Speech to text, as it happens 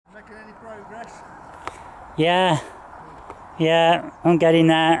Yeah, yeah, I'm getting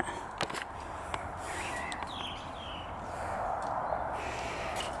that.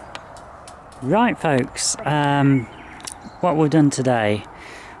 Right folks, what we've done today.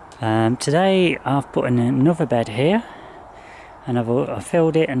 Today I've put in another bed here, and I've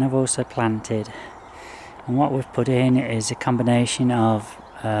filled it, and I've also planted. And what we've put in is a combination of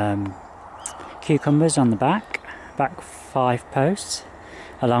cucumbers on the back 5 posts,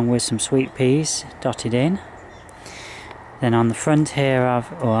 along with some sweet peas dotted in. Then on the front here,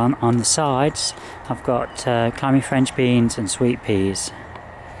 on the sides, I've got climbing French beans and sweet peas.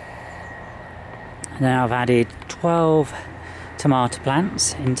 Then I've added 12 tomato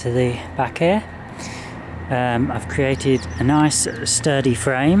plants into the back here. I've created a nice sturdy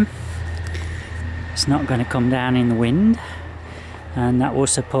frame. It's not going to come down in the wind, and that will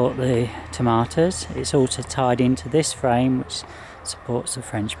support the tomatoes. It's also tied into this frame which supports the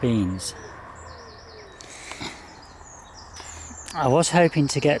French beans. I was hoping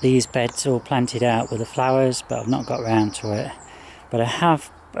to get these beds all planted out with the flowers, but I've not got around to it. But I have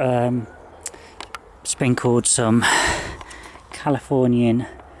sprinkled some Californian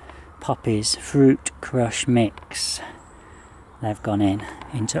poppies fruit crush mix. They've gone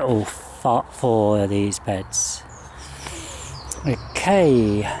into all 4 of these beds.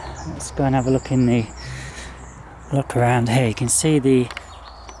 Okay, let's go and have a look around here. You can see the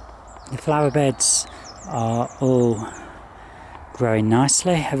flower beds are all growing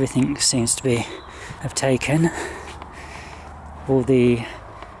nicely. Everything seems to have taken. All the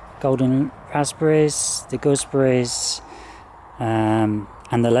golden raspberries, the gooseberries, and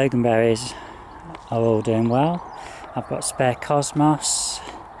the loganberries are all doing well. I've got spare cosmos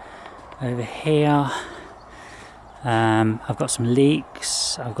over here. I've got some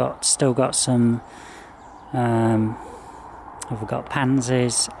leeks. Still got some. I've got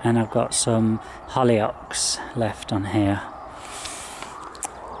pansies, and I've got some hollyhocks left on here.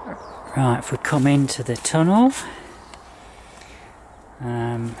 Right, if we come into the tunnel,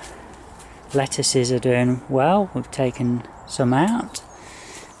 lettuces are doing well. We've taken some out,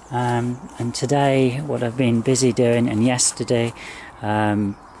 and today what I've been busy doing, and yesterday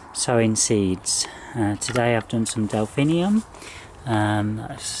sowing seeds. Today I've done some delphinium.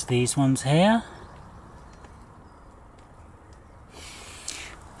 That's these ones here.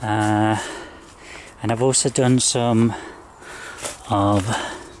 And I've also done some of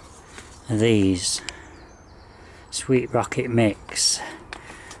these sweet rocket mix.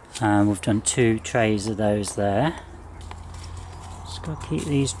 We've done 2 trays of those there. Just got to keep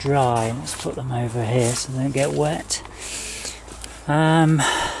these dry. Let's put them over here so they don't get wet. There's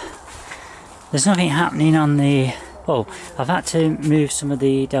nothing happening on the... Oh, I've had to move some of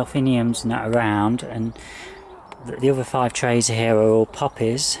the delphiniums and that around, and the other 5 trays here are all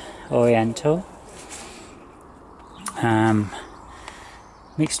poppies, oriental.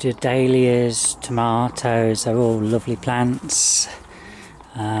 Mixture of dahlias, tomatoes, they're all lovely plants.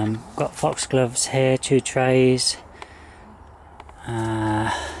 Got foxgloves here, 2 trays.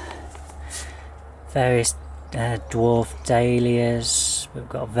 Various dwarf dahlias. We've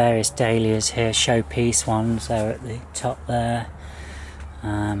got various dahlias here, showpiece ones, they're at the top there.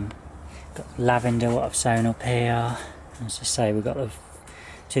 Got lavender, what I've sown up here. As I say, we've got the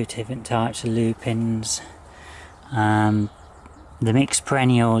 2 different types of lupins. The mixed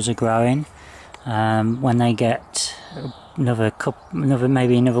perennials are growing. When they get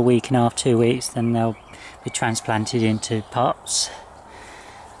maybe another week and a half, 2 weeks, then they'll be transplanted into pots.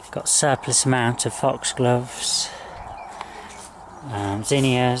 Got surplus amount of foxgloves,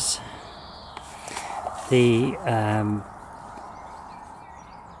 zinnias, the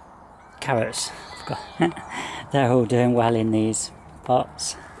carrots. They're all doing well in these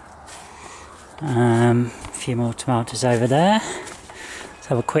pots. A few more tomatoes over there. Let's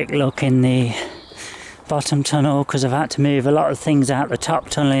have a quick look in the bottom tunnel, because I've had to move a lot of things out the top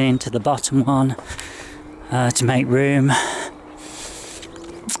tunnel into the bottom one to make room.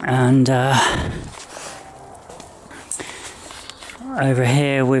 And over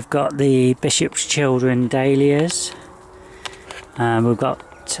here we've got the Bishop's Children dahlias. We've got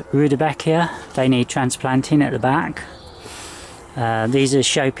rudbeckia, they need transplanting at the back. These are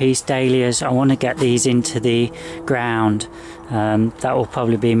showpiece dahlias. I want to get these into the ground. That will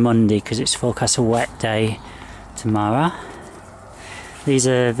probably be Monday, because it's forecast a wet day tomorrow. These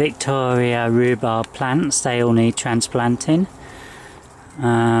are Victoria rhubarb plants, they all need transplanting.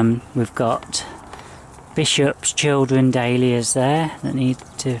 We've got Bishop's Children dahlias there that need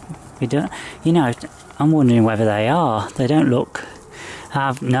to be done. You know, I'm wondering whether they are. They don't look...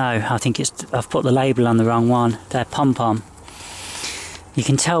 no, I think I've put the label on the wrong one. They're pom-pom. You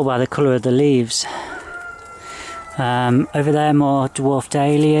can tell by the colour of the leaves. Over there more dwarf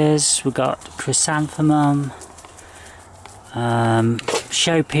dahlias, we've got chrysanthemum,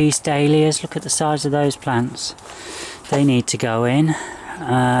 showpiece dahlias. Look at the size of those plants, they need to go in.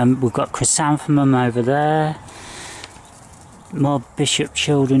 We've got chrysanthemum over there, more bishop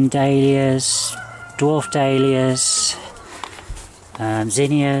children dahlias, dwarf dahlias,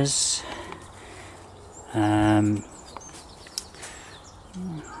 zinnias,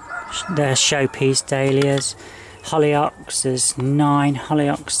 they're showpiece dahlias, hollyhocks, there's 9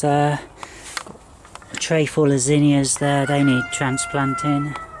 hollyhocks there, got a tray full of zinnias there, they need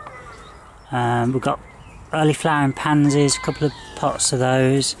transplanting. We've got early flowering pansies, a couple of pots of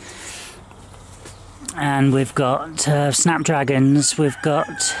those, and we've got snapdragons, we've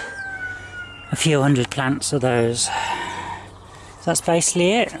got a few hundred plants of those. So that's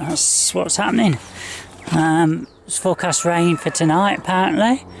basically it, that's what's happening. It's forecast rain for tonight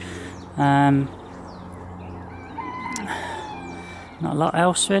apparently. Not a lot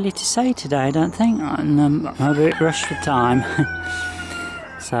else really to say today, I don't think. I'm a bit rushed for time.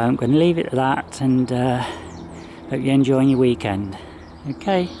 So I'm going to leave it at that, and hope you're enjoying your weekend.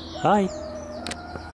 Okay, bye.